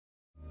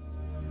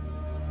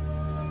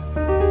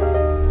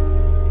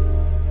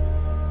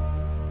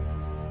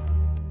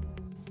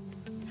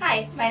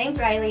My name's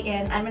Riley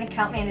and I'm an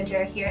account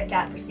manager here at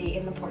Dapresy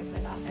in the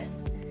Portsmouth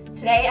office.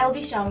 Today I'll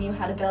be showing you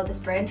how to build this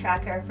brand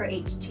tracker for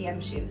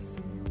HTM shoes.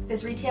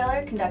 This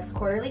retailer conducts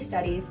quarterly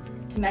studies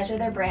to measure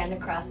their brand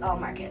across all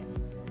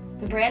markets.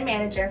 The brand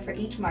manager for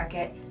each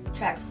market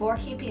tracks 4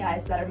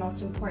 KPIs that are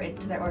most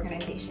important to their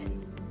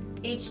organization.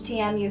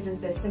 HTM uses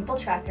this simple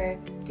tracker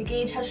to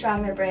gauge how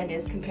strong their brand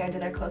is compared to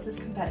their closest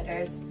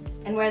competitors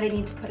and where they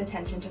need to put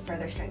attention to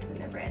further strengthen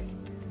their brand.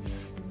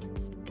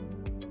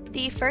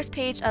 The first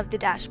page of the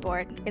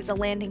dashboard is a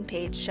landing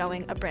page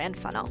showing a brand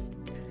funnel.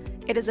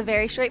 It is a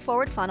very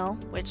straightforward funnel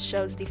which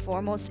shows the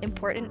 4 most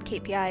important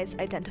KPIs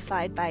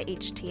identified by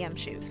HTM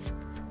shoes.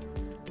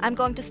 I'm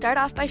going to start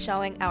off by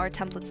showing our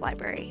templates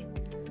library.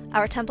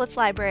 Our templates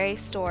library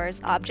stores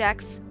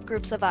objects,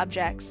 groups of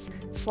objects,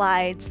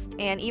 slides,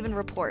 and even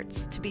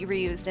reports to be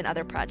reused in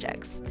other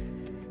projects.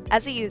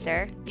 As a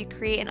user, you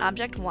create an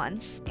object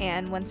once,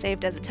 and when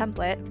saved as a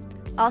template,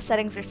 all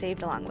settings are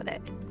saved along with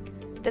it.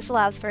 This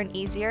allows for an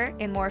easier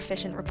and more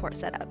efficient report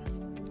setup.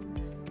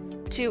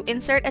 To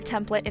insert a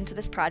template into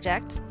this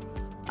project,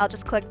 I'll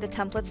just click the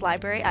templates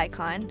library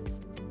icon.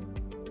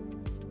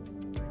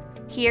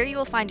 Here you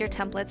will find your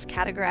templates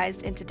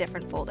categorized into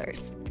different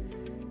folders.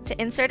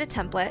 To insert a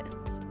template,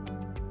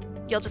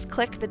 you'll just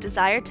click the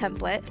desired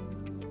template,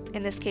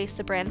 in this case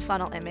the brand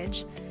funnel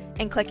image,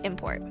 and click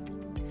import.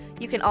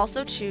 You can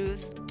also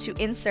choose to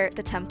insert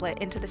the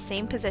template into the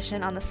same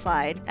position on the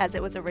slide as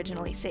it was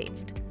originally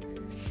saved.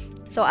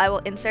 So I will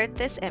insert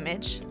this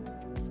image,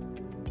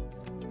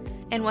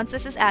 and once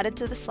this is added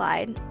to the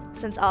slide,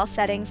 since all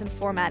settings and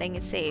formatting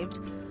is saved,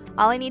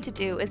 all I need to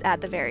do is add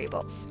the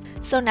variables.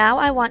 So now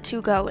I want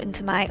to go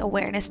into my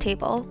awareness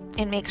table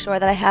and make sure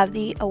that I have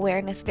the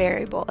awareness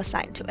variable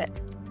assigned to it.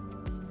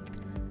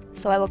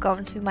 So I will go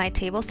into my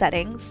table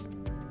settings,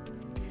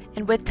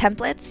 and with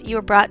templates you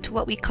are brought to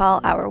what we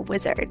call our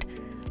wizard,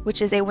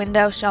 which is a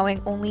window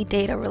showing only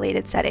data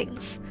related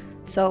settings,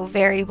 so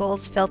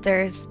variables,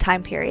 filters,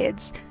 time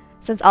periods,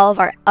 since all of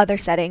our other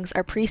settings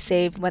are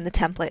pre-saved when the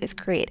template is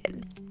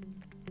created.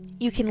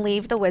 You can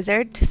leave the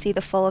wizard to see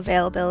the full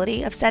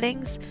availability of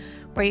settings,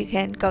 where you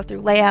can go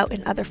through layout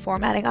and other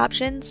formatting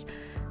options,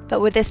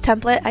 but with this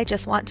template I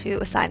just want to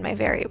assign my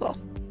variable.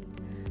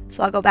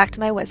 So I'll go back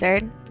to my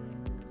wizard,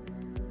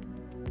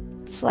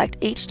 select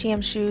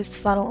HTM shoes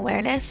funnel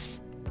awareness,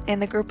 and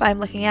the group I'm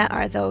looking at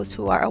are those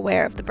who are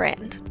aware of the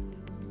brand.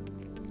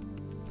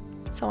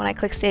 So when I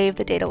click save,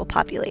 the data will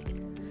populate.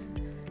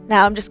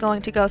 Now I'm just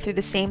going to go through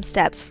the same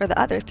steps for the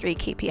other 3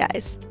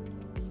 KPIs.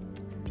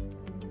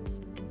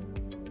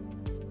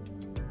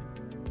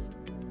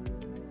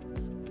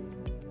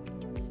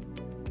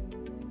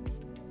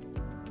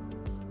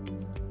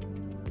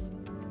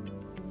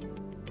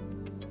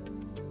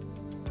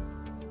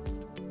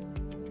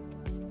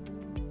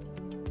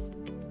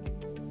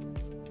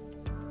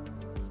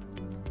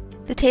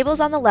 The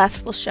tables on the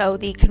left will show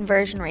the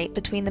conversion rate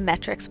between the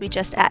metrics we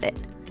just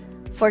added.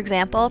 For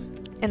example,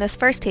 in this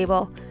first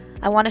table,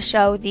 I want to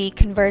show the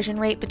conversion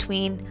rate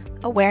between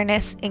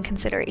awareness and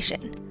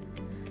consideration.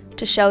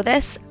 To show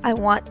this, I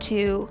want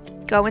to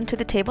go into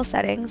the table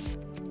settings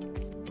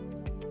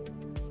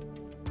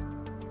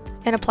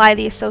and apply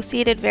the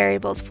associated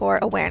variables for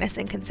awareness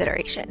and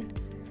consideration.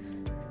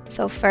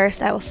 So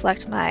first I will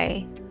select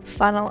my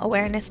funnel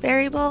awareness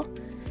variable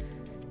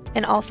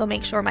and also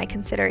make sure my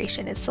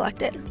consideration is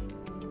selected.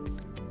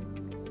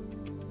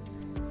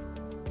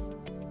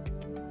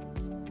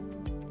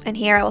 And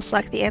here I will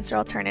select the answer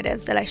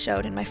alternatives that I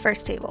showed in my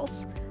first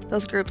tables,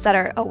 those groups that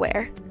are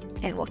aware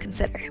and will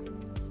consider.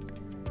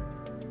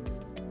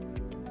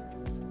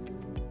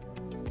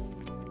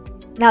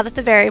 Now that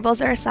the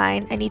variables are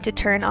assigned, I need to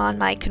turn on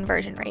my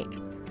conversion rate.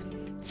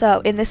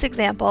 So in this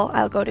example,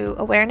 I'll go to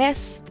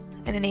awareness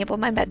and enable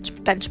my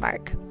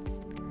benchmark.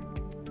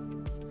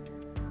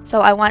 So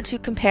I want to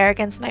compare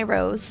against my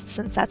rows,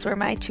 since that's where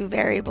my 2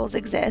 variables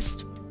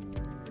exist.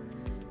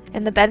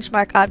 And the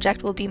benchmark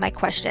object will be my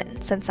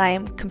question, since I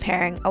am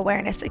comparing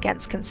awareness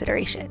against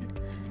consideration.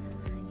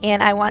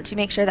 And I want to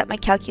make sure that my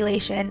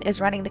calculation is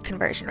running the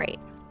conversion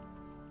rate.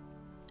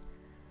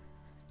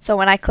 So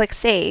when I click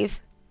save,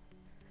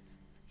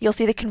 you'll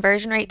see the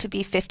conversion rate to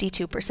be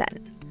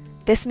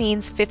 52%. This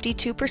means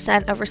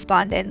 52% of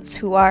respondents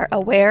who are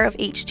aware of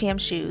HTM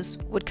shoes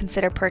would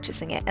consider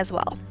purchasing it as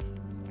well.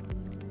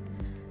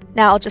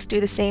 Now I'll just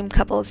do the same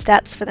couple of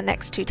steps for the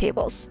next 2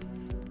 tables.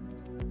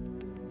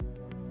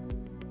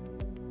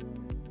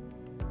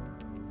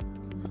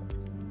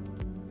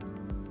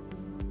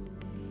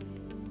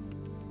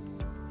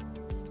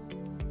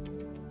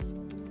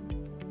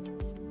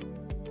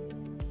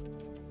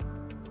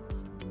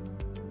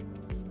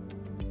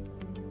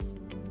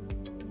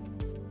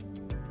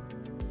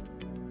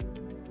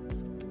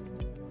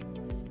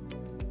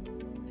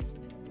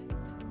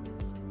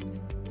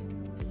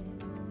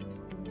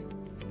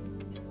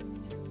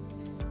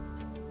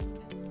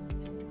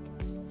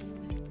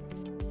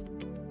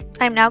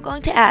 I'm now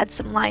going to add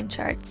some line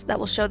charts that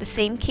will show the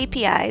same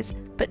KPIs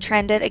but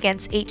trended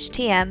against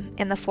HTM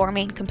and the 4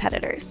 main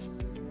competitors.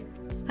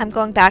 I'm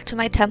going back to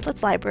my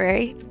templates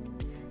library,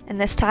 and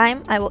this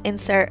time I will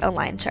insert a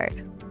line chart.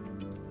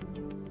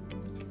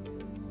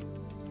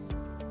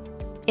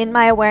 In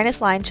my awareness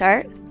line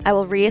chart, I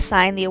will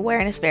reassign the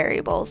awareness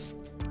variables,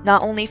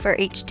 not only for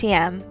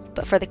HTM,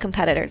 but for the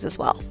competitors as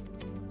well.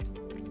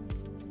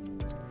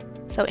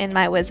 So in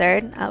my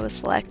wizard, I will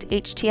select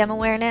HTM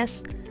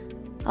awareness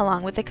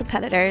along with the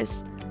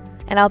competitors,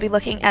 and I'll be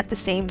looking at the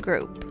same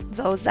group,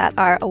 those that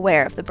are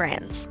aware of the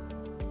brands.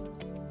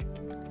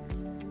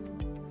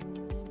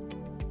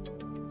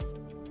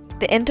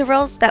 The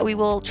intervals that we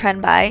will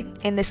trend by,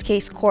 in this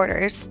case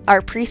quarters,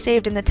 are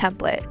pre-saved in the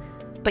template,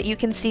 but you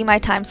can see my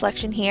time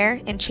selection here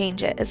and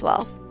change it as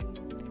well.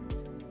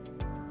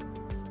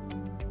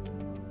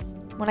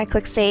 When I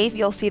click save,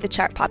 you'll see the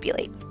chart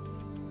populate.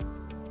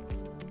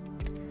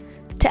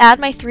 To add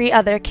my 3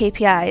 other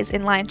KPIs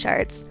in line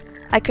charts,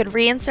 I could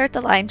reinsert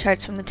the line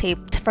charts from the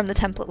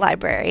template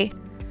library,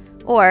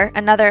 or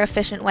another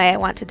efficient way I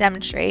want to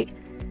demonstrate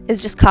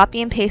is just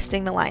copy and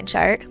pasting the line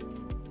chart,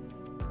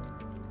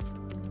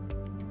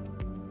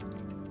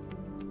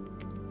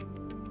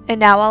 and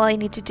now all I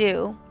need to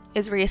do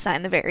is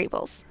reassign the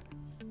variables.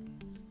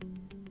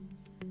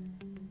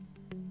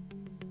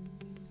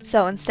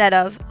 So instead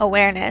of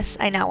awareness,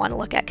 I now want to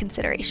look at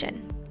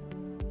consideration.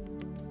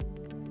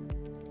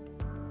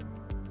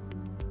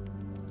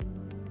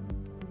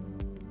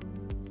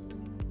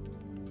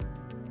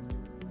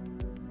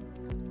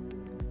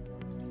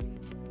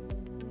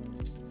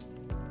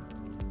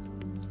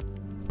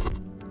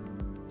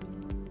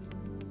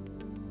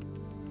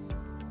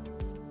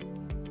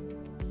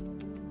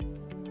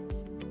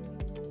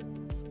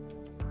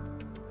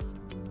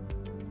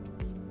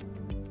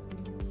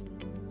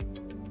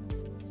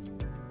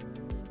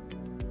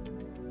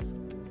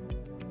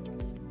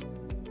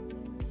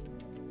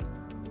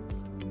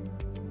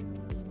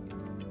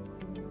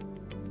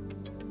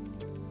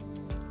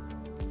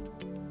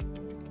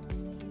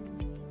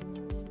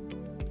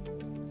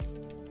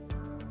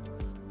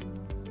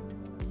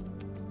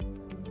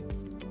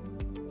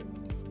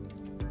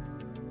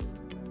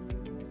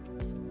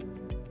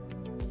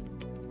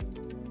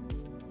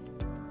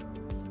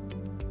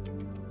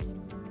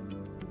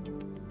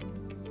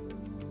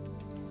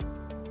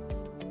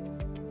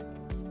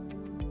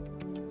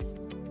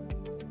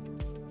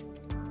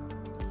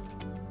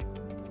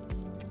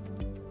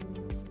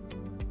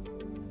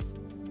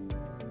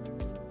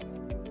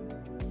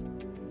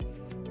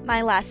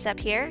 My last step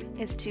here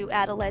is to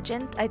add a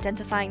legend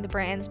identifying the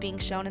brands being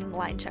shown in the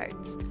line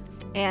charts,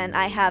 and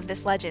I have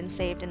this legend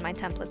saved in my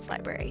templates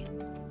library.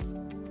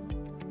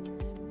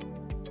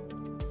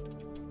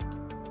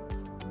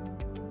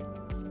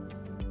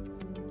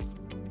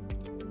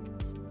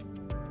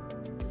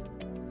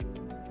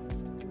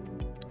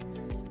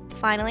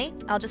 Finally,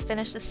 I'll just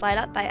finish this slide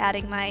up by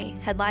adding my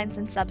headlines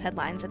and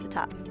subheadlines at the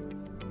top.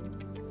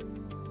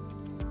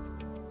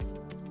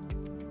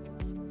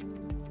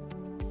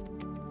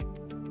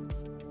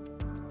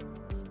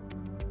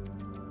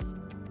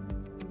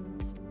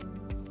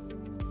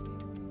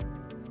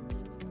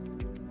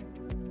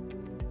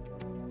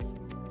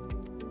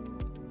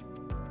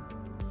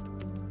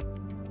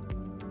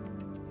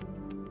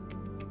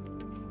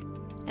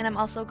 And I'm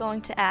also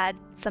going to add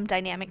some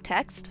dynamic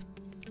text,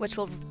 which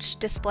will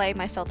display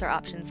my filter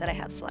options that I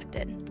have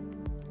selected.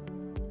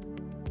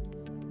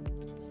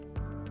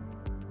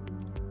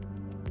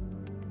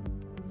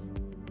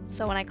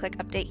 So when I click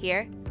update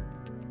here,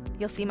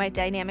 you'll see my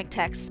dynamic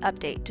text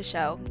update to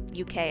show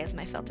UK as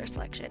my filter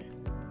selection.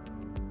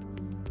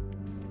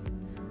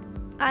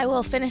 I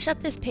will finish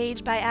up this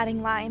page by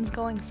adding lines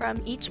going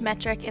from each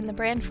metric in the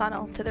brand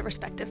funnel to the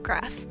respective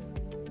graph.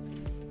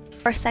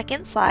 Our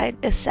second slide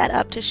is set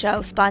up to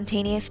show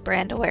spontaneous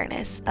brand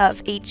awareness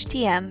of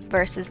HTM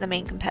versus the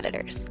main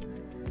competitors.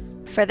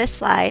 For this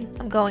slide,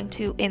 I'm going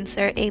to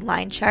insert a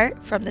line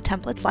chart from the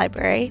templates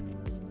library.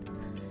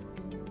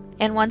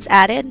 And once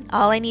added,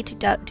 all I need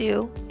to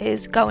do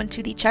is go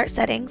into the chart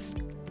settings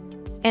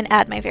and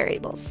add my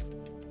variables.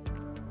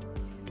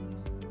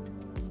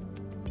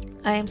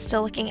 I am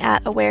still looking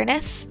at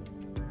awareness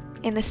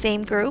in the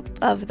same group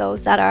of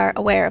those that are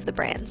aware of the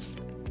brands.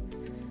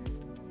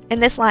 In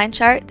this line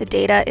chart, the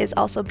data is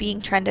also being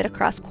trended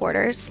across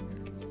quarters.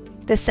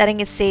 This setting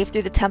is saved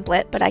through the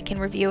template, but I can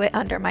review it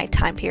under my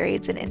time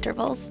periods and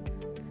intervals,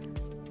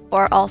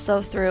 or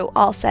also through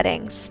all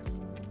settings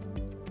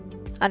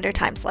under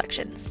time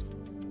selections.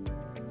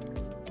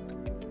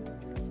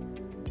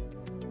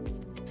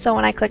 So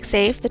when I click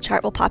save, the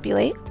chart will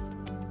populate,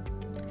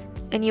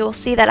 and you will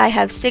see that I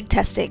have SIG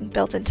testing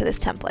built into this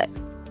template.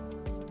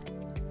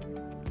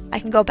 I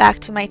can go back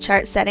to my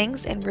chart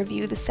settings and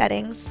review the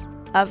settings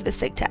of the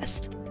SIG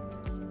test,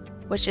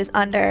 which is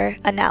under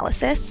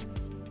analysis.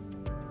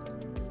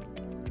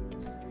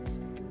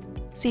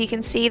 So you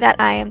can see that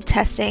I am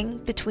testing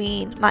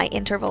between my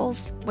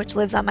intervals, which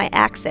lives on my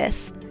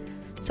axis.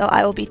 So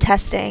I will be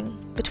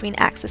testing between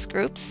axis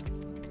groups.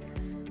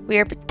 We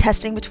are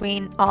testing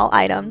between all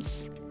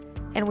items,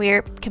 and we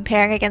are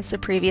comparing against the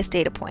previous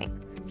data point.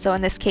 So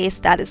in this case,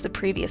 that is the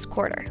previous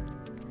quarter.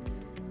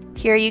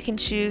 Here you can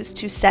choose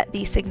to set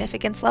the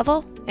significance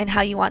level and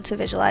how you want to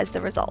visualize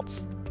the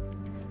results.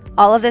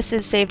 All of this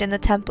is saved in the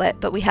template,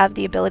 but we have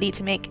the ability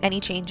to make any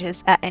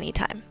changes at any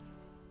time.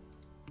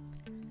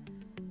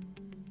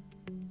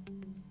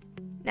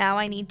 Now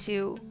I need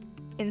to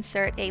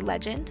insert a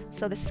legend,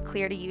 so this is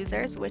clear to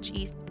users which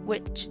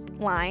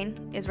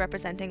line is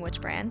representing which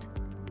brand.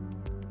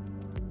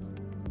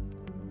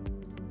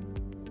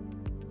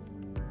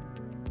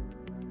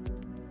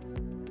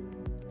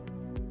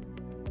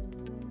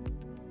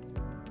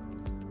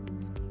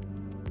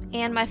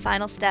 And my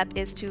final step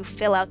is to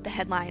fill out the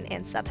headline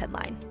and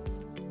subheadline.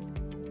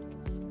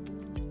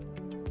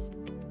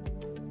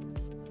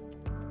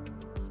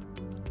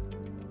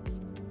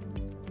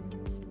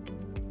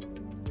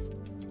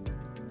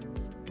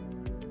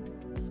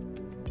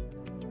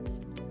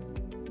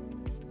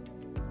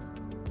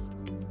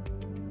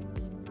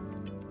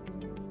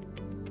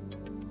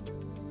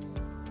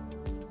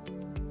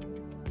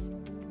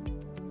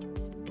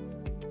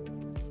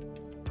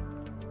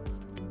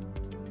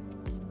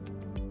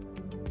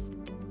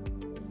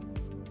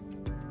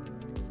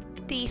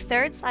 The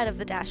third slide of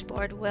the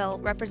dashboard will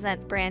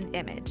represent brand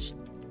image.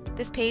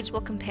 This page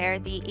will compare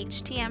the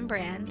HTM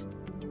brand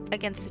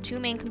against the two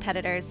main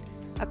competitors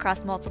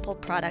across multiple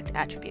product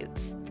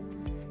attributes.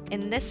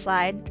 In this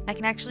slide, I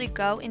can actually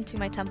go into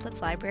my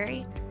templates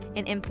library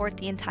and import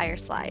the entire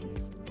slide.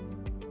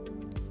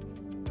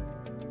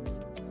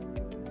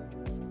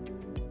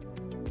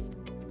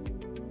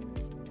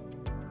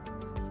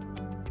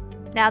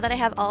 Now that I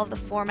have all of the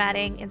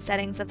formatting and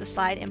settings of the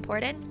slide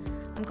imported,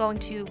 I'm going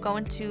to go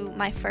into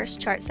my first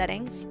chart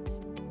settings,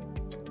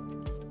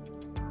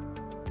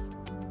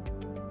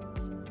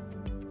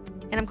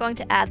 and I'm going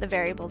to add the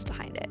variables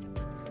behind it.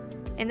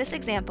 In this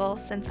example,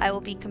 since I will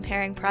be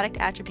comparing product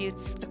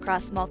attributes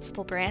across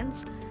multiple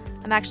brands,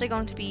 I'm actually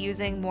going to be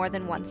using more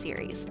than one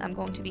series. I'm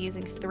going to be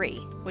using 3,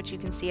 which you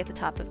can see at the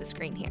top of the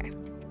screen here.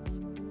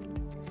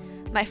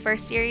 My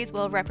first series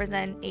will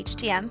represent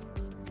HTM,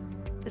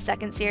 the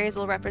second series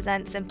will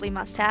represent Simply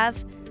Must Have,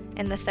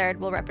 and the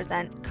third will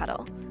represent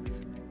Cuddle.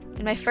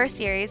 In my first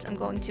series, I'm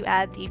going to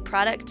add the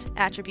product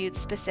attributes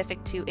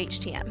specific to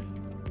HTM.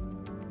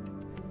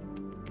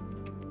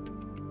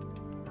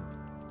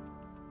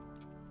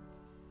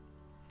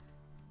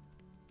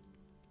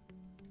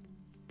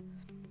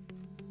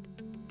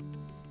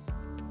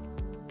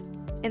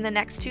 In the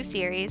next 2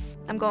 series,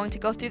 I'm going to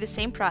go through the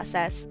same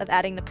process of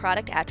adding the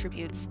product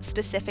attributes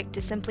specific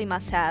to Simply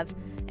Must Have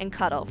and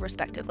Cuddle,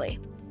 respectively.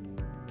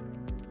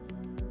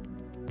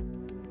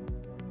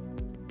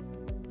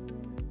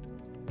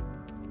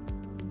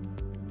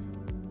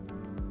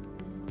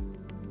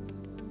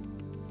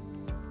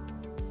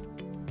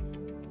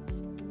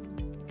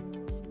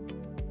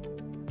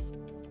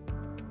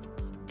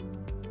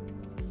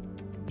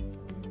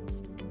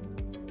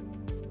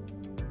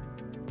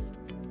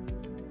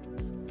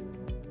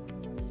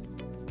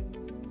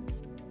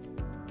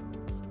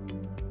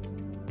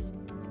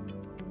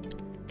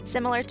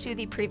 Similar to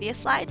the previous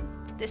slide,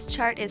 this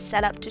chart is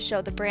set up to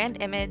show the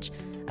brand image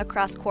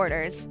across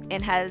quarters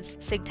and has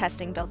SIG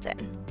testing built in.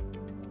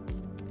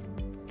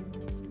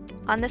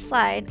 On this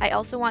slide, I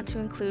also want to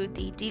include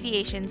the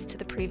deviations to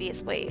the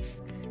previous wave,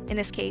 in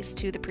this case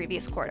to the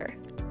previous quarter.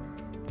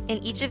 In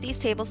each of these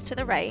tables to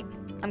the right,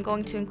 I'm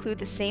going to include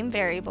the same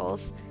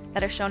variables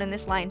that are shown in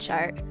this line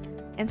chart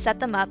and set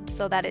them up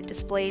so that it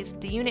displays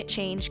the unit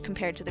change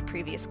compared to the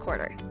previous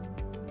quarter.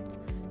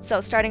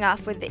 So starting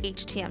off with the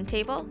HTM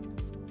table,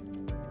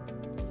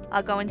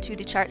 I'll go into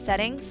the chart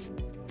settings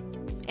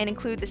and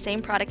include the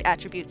same product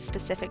attributes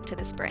specific to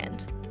this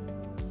brand.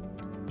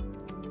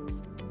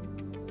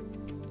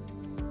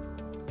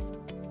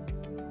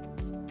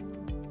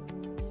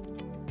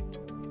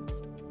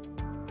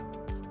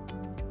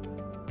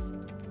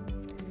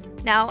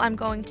 Now I'm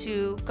going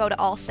to go to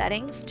all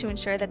settings to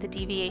ensure that the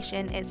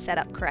deviation is set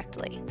up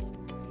correctly.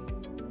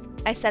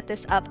 I set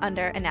this up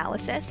under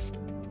Analysis.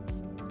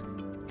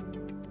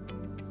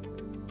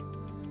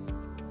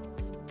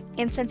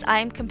 And since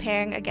I'm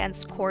comparing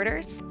against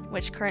quarters,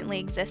 which currently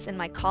exists in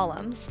my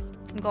columns,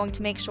 I'm going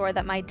to make sure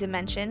that my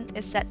dimension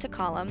is set to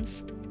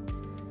columns.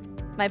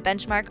 My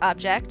benchmark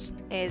object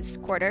is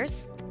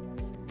quarters.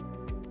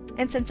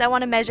 And since I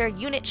want to measure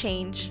unit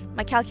change,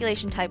 my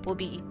calculation type will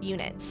be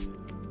units.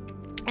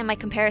 And my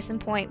comparison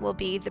point will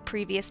be the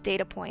previous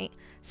data point,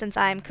 since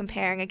I'm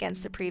comparing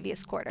against the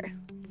previous quarter.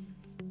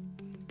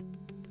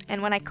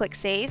 And when I click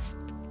Save,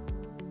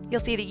 you'll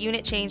see the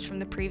unit change from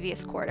the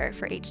previous quarter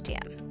for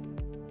HTM.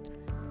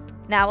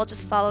 Now we'll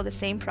just follow the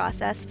same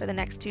process for the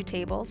next 2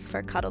 tables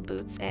for Cuddle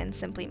Boots and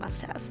Simply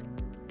Must Have.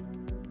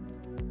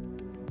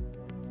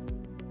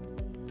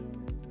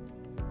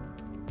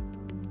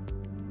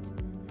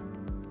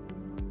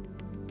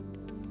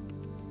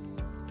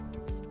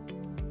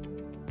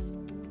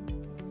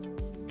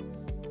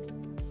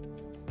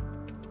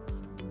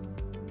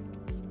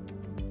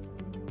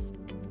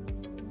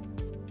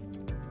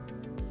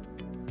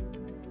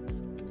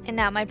 And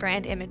now my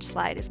brand image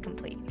slide is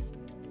complete.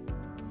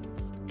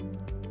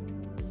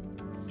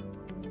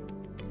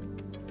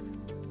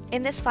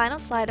 In this final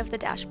slide of the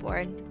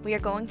dashboard, we are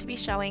going to be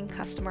showing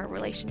customer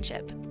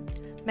relationship.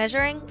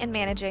 Measuring and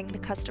managing the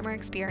customer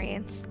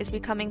experience is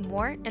becoming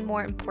more and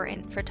more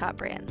important for top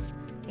brands,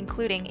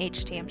 including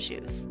HTM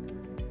shoes.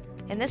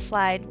 In this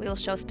slide, we will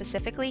show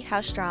specifically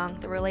how strong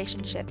the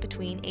relationship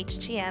between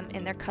HTM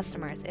and their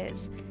customers is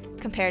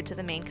compared to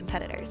the main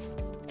competitors.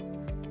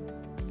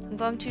 I'm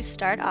going to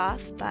start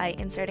off by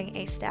inserting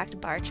a stacked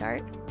bar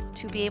chart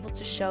to be able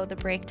to show the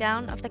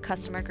breakdown of the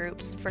customer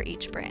groups for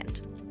each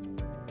brand.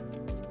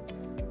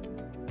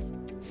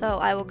 So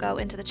I will go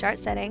into the chart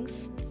settings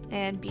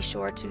and be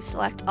sure to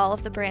select all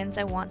of the brands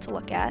I want to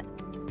look at,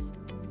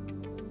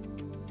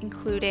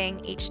 including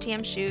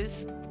HTM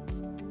shoes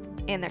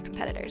and their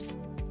competitors.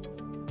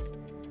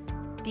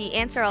 The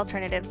answer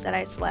alternatives that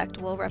I select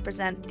will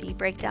represent the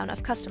breakdown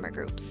of customer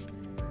groups: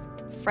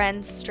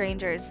 friends,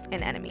 strangers,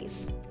 and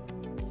enemies.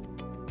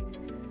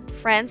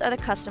 Friends are the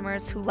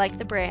customers who like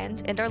the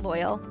brand and are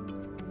loyal.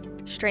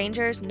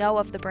 Strangers know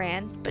of the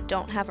brand but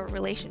don't have a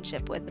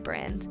relationship with the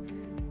brand.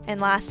 And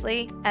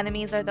lastly,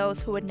 enemies are those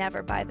who would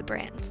never buy the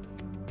brand.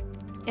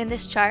 In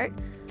this chart,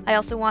 I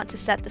also want to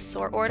set the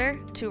sort order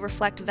to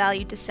reflect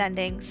value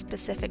descending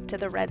specific to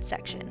the red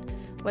section,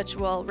 which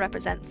will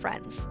represent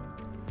friends.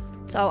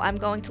 So I'm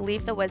going to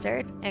leave the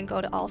wizard and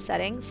go to all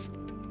settings.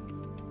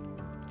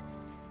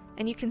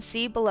 And you can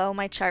see below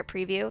my chart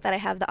preview that I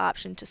have the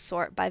option to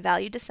sort by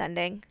value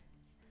descending.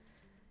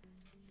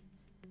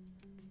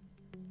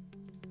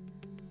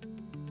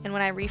 And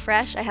when I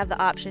refresh, I have the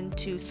option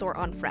to sort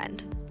on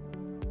friend.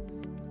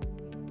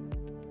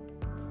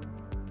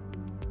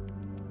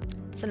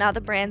 So now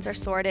the brands are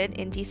sorted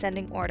in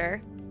descending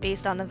order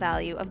based on the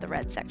value of the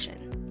red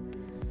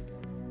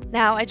section.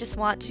 Now I just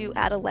want to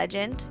add a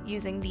legend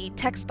using the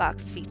text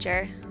box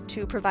feature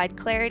to provide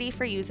clarity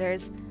for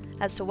users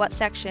as to what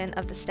section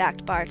of the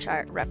stacked bar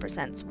chart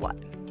represents what.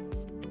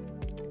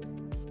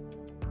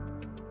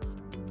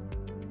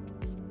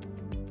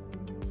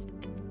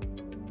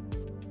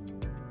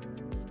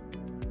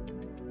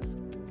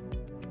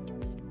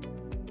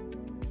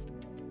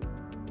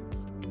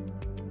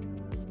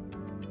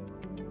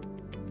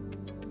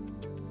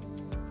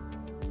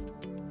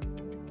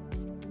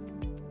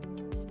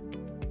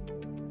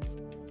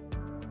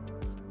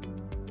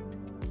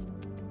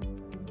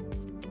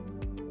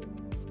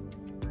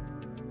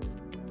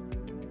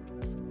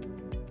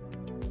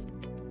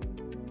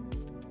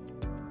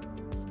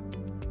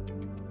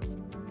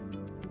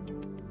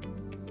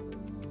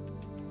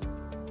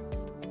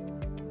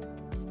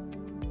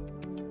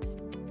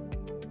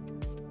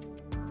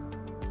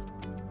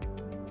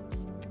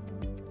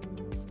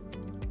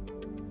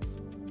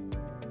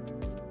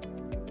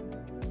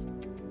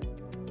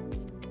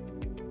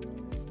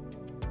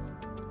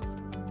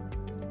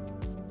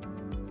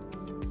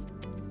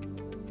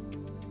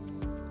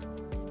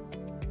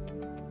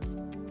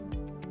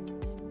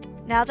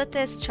 Now that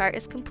this chart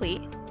is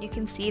complete, you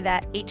can see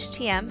that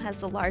HTM has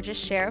the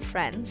largest share of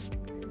friends,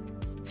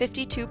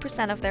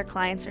 52% of their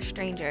clients are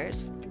strangers,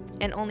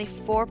 and only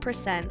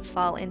 4%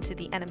 fall into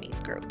the enemies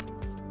group.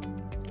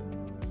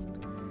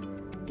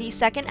 The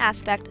second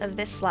aspect of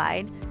this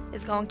slide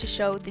is going to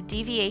show the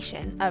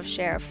deviation of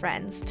share of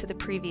friends to the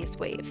previous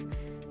wave,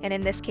 and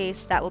in this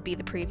case that will be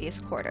the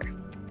previous quarter.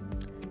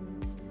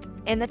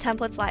 In the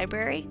templates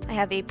library, I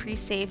have a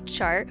pre-saved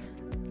chart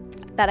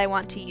that I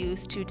want to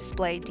use to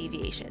display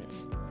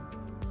deviations.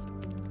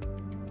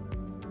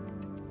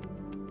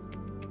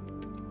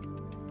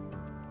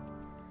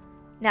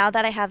 Now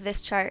that I have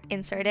this chart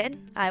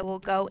inserted, I will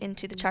go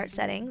into the chart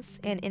settings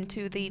and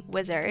into the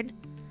wizard,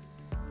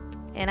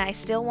 and I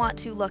still want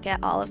to look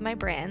at all of my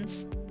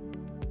brands.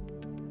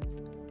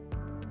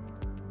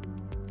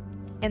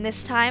 And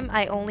this time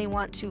I only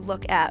want to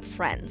look at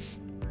friends,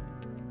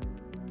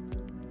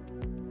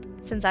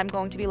 since I'm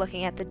going to be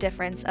looking at the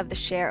difference of the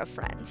share of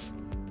friends.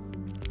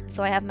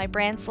 So I have my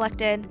brand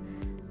selected,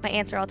 my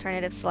answer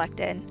alternative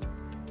selected,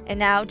 and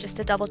now just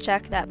to double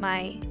check that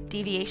my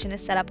deviation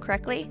is set up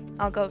correctly,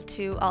 I'll go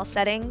to all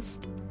settings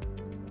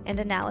and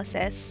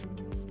analysis.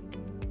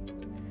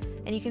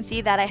 And you can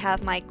see that I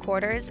have my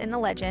quarters in the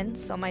legend,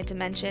 so my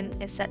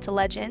dimension is set to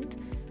legend,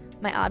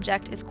 my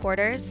object is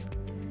quarters,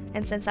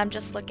 and since I'm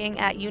just looking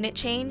at unit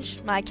change,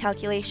 my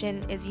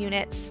calculation is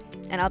units,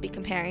 and I'll be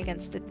comparing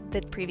against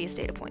the previous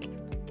data point.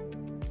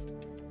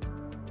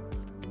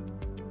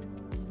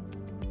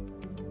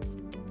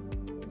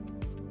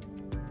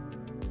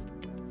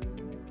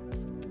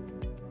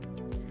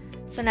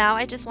 So now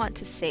I just want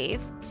to save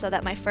so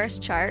that my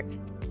first chart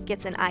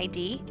gets an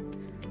ID,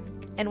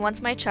 and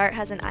once my chart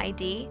has an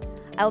ID,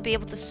 I'll be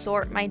able to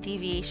sort my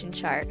deviation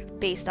chart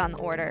based on the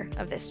order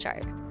of this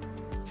chart.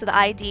 So the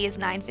ID is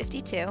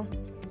 952.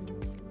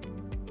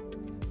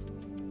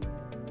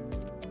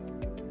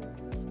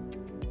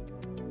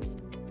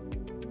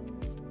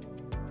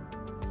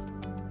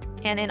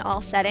 And in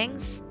all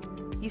settings,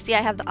 you see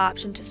I have the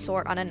option to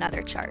sort on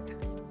another chart.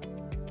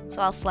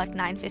 So I'll select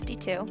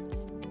 952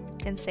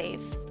 and save.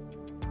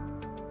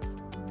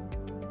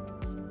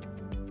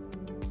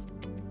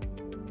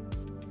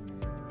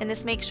 And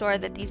this makes sure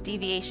that these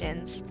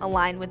deviations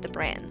align with the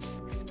brands.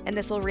 and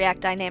this will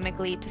react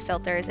dynamically to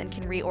filters and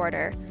can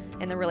reorder,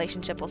 and the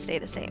relationship will stay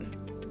the same.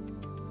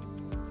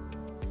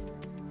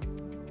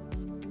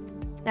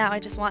 Now I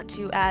just want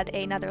to add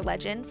another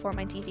legend for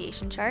my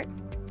deviation chart,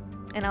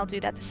 and I'll do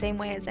that the same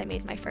way as I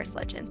made my first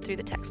legend, through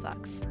the text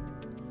box.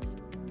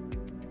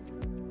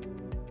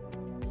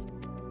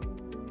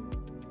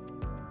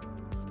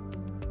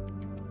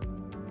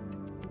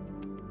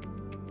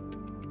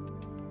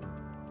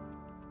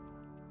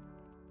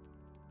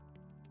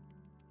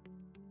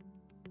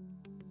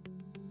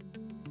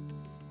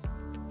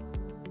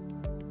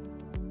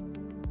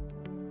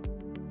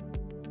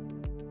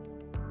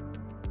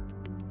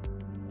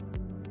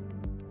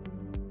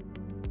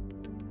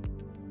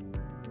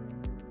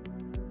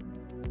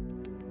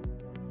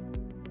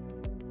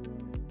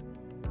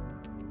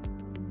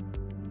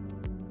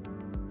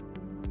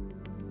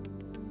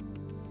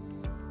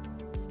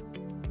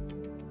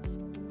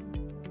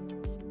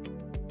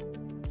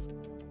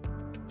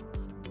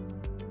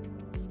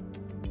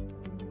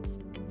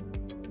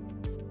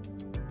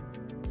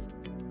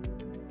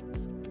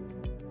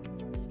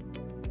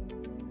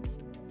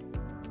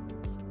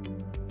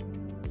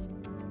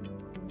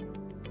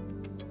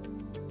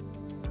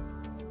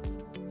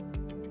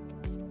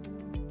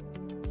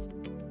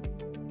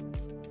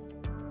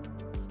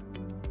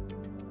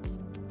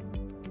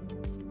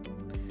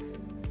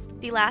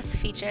 The last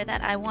feature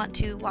that I want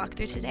to walk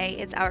through today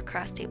is our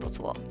cross table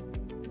tool.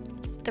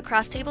 The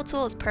cross table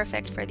tool is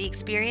perfect for the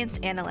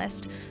experienced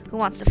analyst who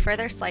wants to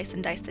further slice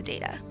and dice the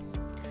data.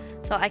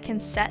 So I can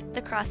set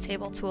the cross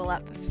table tool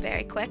up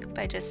very quick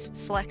by just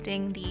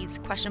selecting these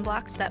question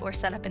blocks that were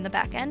set up in the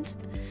back end.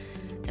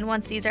 And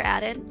once these are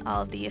added,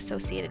 all of the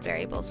associated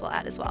variables will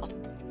add as well.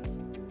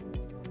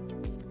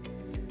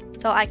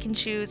 So I can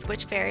choose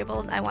which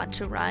variables I want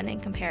to run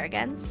and compare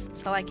against.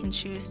 So I can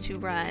choose to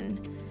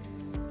run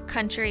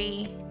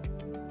country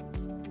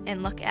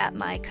and look at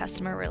my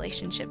customer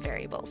relationship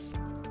variables,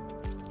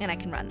 and I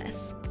can run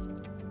this.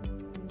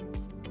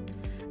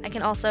 I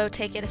can also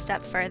take it a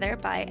step further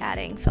by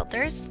adding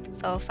filters.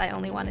 So if I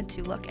only wanted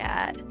to look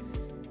at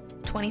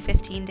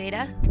 2015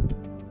 data,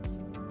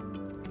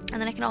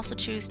 and then I can also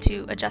choose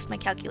to adjust my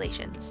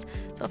calculations.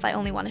 So if I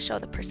only want to show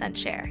the percent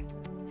share,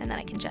 and then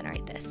I can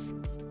generate this.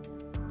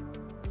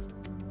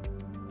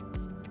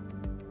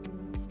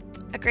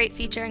 A great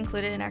feature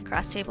included in our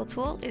cross table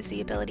tool is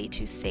the ability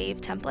to save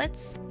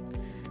templates.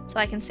 So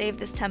I can save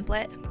this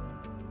template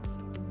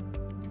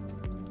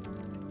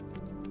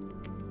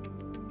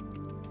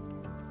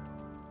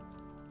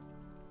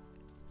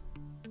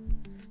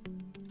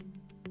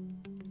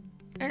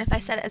and if I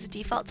set it as a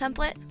default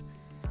template,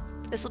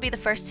 this will be the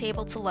first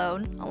table to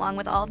load along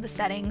with all of the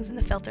settings and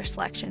the filter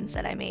selections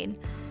that I made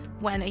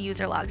when a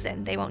user logs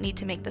in. They won't need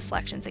to make the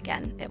selections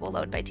again. It will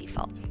load by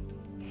default.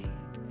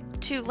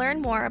 To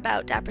learn more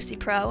about Dapresy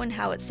Pro and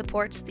how it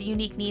supports the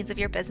unique needs of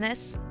your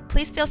business,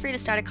 please feel free to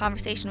start a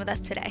conversation with us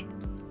today.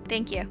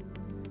 Thank you.